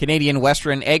Canadian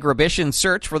Western Agribition's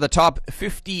search for the top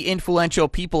 50 influential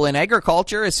people in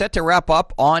agriculture is set to wrap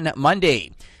up on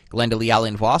Monday. Glendalee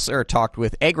Allen Vossler talked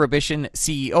with Agribition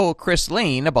CEO Chris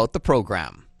Lane about the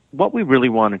program. What we really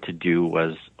wanted to do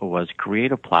was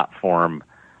create a platform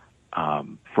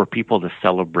for people to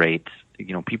celebrate,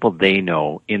 people they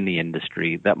know in the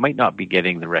industry that might not be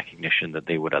getting the recognition that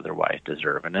they would otherwise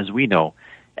deserve. And as we know,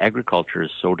 agriculture is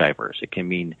so diverse. It can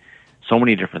mean so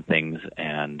many different things,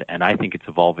 and I think it's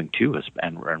evolving too,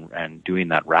 and doing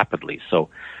that rapidly. So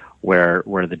where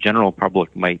the general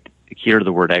public might hear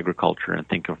the word agriculture and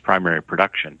think of primary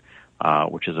production,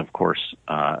 which is, of course,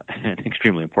 an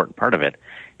extremely important part of it,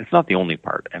 it's not the only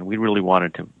part. And we really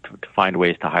wanted to find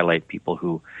ways to highlight people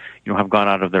who, have gone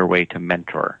out of their way to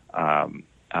mentor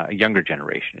a younger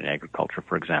generation in agriculture,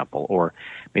 for example, or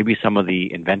maybe some of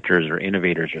the inventors or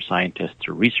innovators or scientists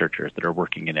or researchers that are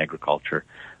working in agriculture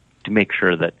to make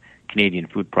sure that Canadian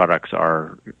food products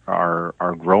are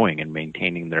growing and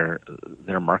maintaining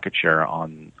their market share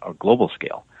on a global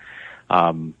scale.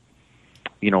 So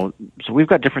we've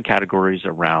got different categories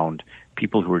around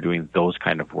people who are doing those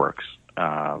kind of works.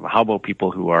 How about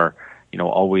people who are,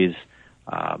 always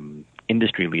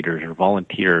industry leaders or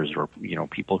volunteers, or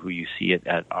people who you see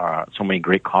at so many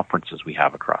great conferences we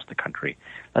have across the country?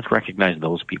 Let's recognize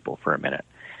those people for a minute.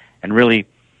 And really,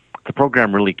 the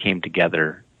program really came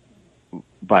together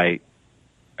by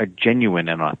a genuine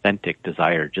and authentic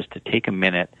desire just to take a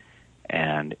minute,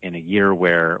 and in a year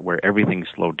where everything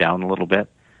slowed down a little bit,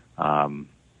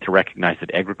 to recognize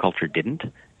that agriculture didn't,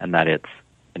 and that it's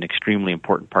an extremely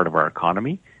important part of our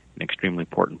economy, an extremely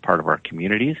important part of our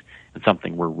communities, and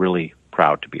something we're really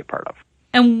proud to be a part of.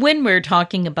 And when we're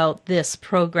talking about this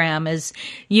program, as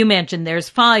you mentioned, there's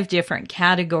 5 different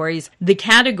categories. The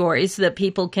categories that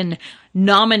people can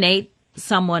nominate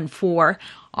someone for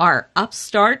are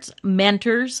upstarts,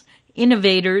 mentors,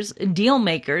 innovators, deal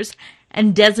makers,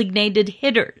 and designated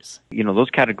hitters. Those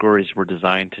categories were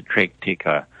designed to take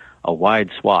a wide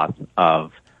swath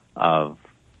of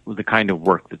the kind of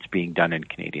work that's being done in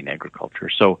Canadian agriculture.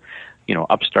 So,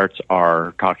 upstarts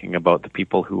are talking about the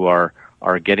people who are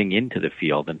getting into the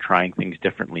field and trying things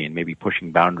differently, and maybe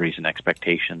pushing boundaries and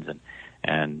expectations,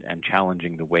 and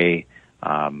challenging the way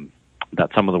that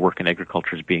some of the work in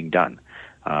agriculture is being done.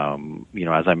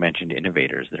 As I mentioned,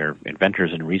 innovators that are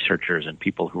inventors and researchers and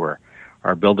people who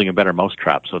are building a better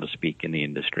mousetrap, so to speak, in the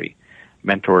industry.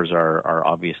 Mentors are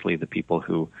obviously the people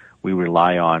who we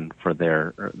rely on for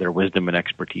their wisdom and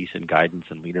expertise and guidance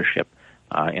and leadership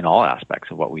in all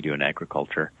aspects of what we do in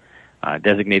agriculture.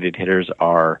 Designated hitters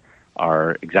are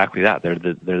exactly that.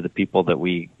 They're the people that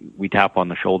we tap on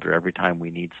the shoulder every time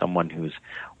we need someone who's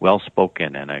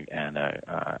well-spoken and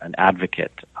an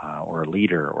advocate or a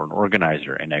leader or an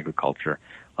organizer in agriculture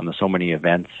on the so many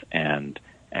events and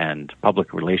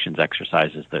public relations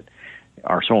exercises that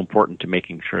are so important to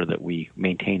making sure that we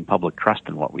maintain public trust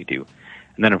in what we do.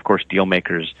 And then, of course, deal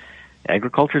makers.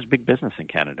 Agriculture is big business in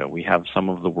Canada. We have some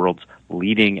of the world's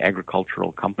leading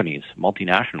agricultural companies,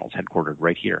 multinationals, headquartered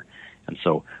right here. And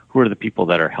so who are the people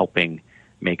that are helping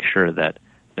make sure that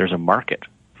there's a market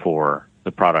for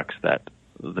the products that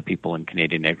the people in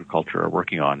Canadian agriculture are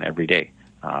working on every day?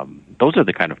 Those are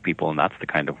the kind of people, and that's the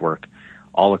kind of work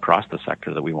all across the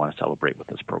sector that we want to celebrate with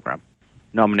this program.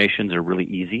 Nominations are really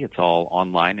easy. It's all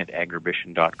online at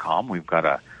agribition.com. We've got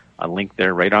a link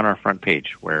there right on our front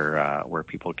page where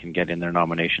people can get in their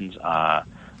nominations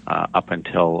up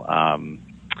until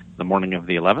the morning of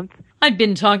the 11th. I've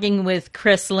been talking with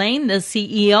Chris Lane, the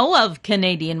CEO of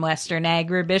Canadian Western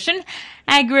Agribition.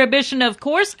 Agribition, of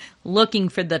course, looking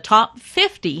for the top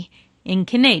 50 in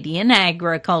Canadian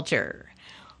agriculture.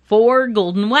 For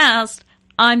Golden West,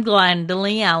 I'm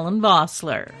Glendalee Allen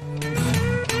Vossler.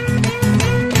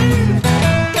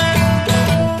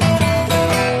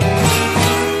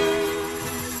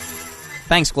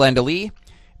 Thanks, Glendalee.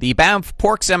 The Banff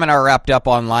Pork Seminar wrapped up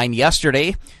online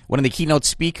yesterday. One of the keynote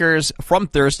speakers from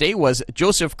Thursday was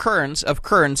Joseph Kearns of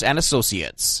Kearns &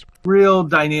 Associates. Real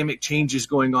dynamic changes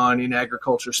going on in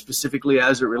agriculture, specifically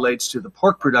as it relates to the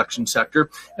pork production sector.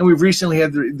 And we've recently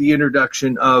had the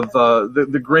introduction of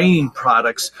the grain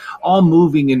products, all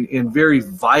moving in very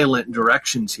violent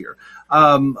directions here.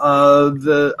 I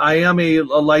am a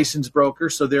licensed broker,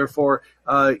 so therefore,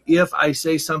 if I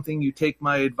say something, you take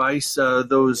my advice.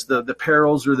 The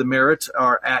perils or the merits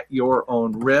are at your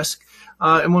own risk.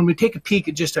 And when we take a peek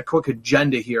at just a quick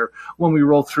agenda here, when we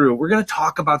roll through, we're going to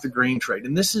talk about the grain trade.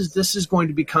 And this is going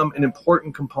to become an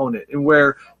important component, and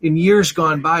where in years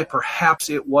gone by, perhaps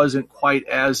it wasn't quite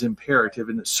as imperative,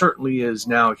 and it certainly is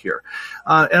now here.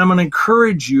 And I'm going to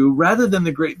encourage you, rather than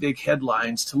the great big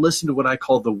headlines, to listen to what I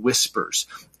call the whispers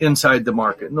inside the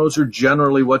market. And those are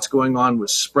generally what's going on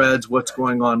with spreads, what's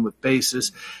going on with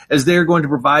basis, as they're going to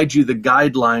provide you the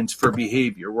guidelines for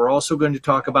behavior. We're also going to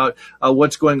talk about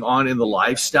what's going on in the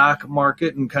livestock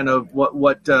market and kind of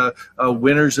what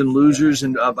winners and losers,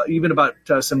 and even about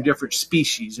some different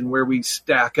species and where we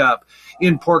stack up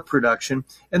in pork production.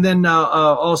 And then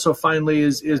also finally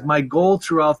is my goal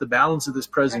throughout the balance of this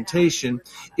presentation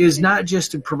is not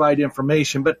just to provide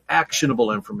information, but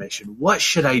actionable information. What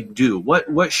should I do?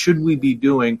 What should we be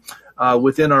doing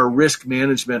within our risk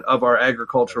management of our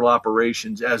agricultural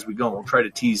operations as we go? And we'll try to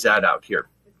tease that out here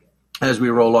as we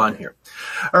roll on here.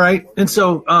 All right. And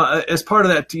so as part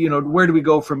of that, where do we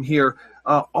go from here?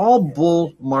 All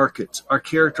bull markets are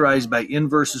characterized by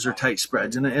inverses or tight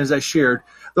spreads. And as I shared,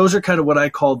 those are kind of what I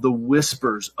call the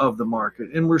whispers of the market.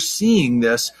 And we're seeing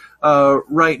this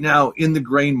right now in the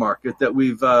grain market, that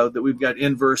we've got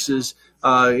inverses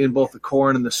in both the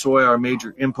corn and the soy, our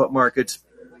major input markets.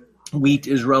 Wheat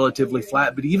is relatively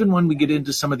flat, but even when we get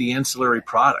into some of the ancillary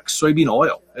products, soybean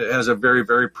oil has a very,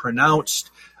 very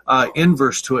pronounced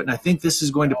inverse to it. And I think this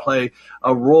is going to play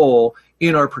a role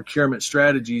in our procurement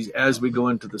strategies as we go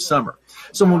into the summer.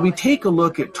 So when we take a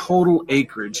look at total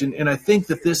acreage, and I think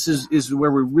that this is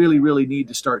where we really, really need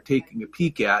to start taking a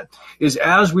peek at, is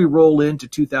as we roll into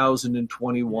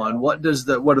 2021, what are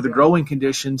the growing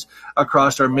conditions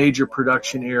across our major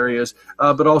production areas,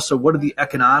 but also what are the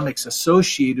economics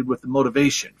associated with the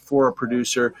motivation for a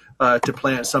producer to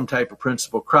plant some type of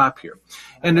principal crop here.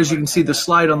 And as you can see the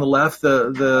slide on the left,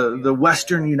 the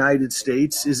western United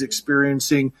States is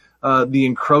experiencing the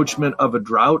encroachment of a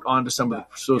drought onto some of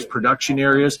those production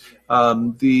areas.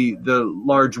 The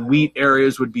large wheat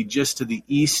areas would be just to the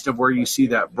east of where you see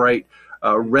that bright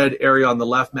red area on the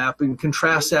left map, and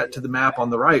contrast that to the map on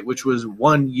the right, which was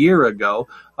 1 year ago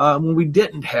when we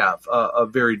didn't have a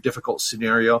very difficult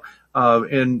scenario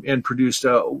and produced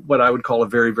what I would call a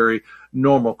very, very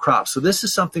normal crop. So this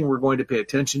is something we're going to pay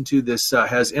attention to. This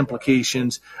has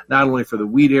implications not only for the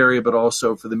wheat area, but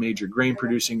also for the major grain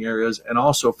producing areas, and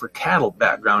also for cattle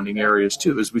backgrounding areas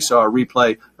too, as we saw a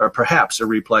replay, or perhaps a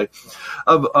replay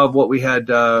of what we had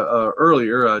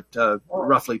earlier,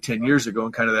 roughly 10 years ago,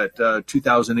 in kind of that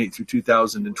 2008 through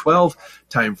 2012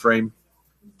 time frame.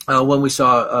 When we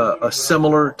saw a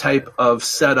similar type of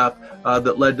setup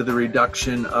that led to the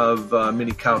reduction of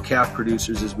many cow-calf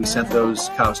producers as we sent those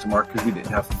cows to market because we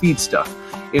didn't have feed stuff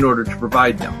in order to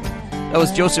provide them. That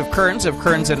was Joseph Kearns of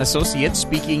Kearns & Associates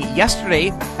speaking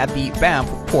yesterday at the Banff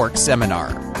Pork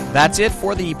Seminar. That's it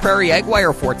for the Prairie Ag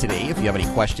Wire for today. If you have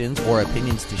any questions or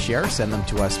opinions to share, send them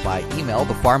to us by email,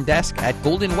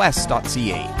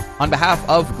 thefarmdesk@goldenwest.ca. On behalf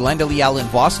of Glenda Lee Allen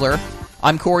Vossler,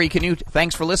 I'm Corey Canute.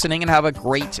 Thanks for listening and have a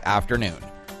great afternoon.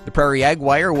 The Prairie Ag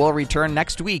Wire will return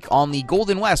next week on the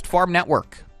Golden West Farm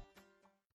Network.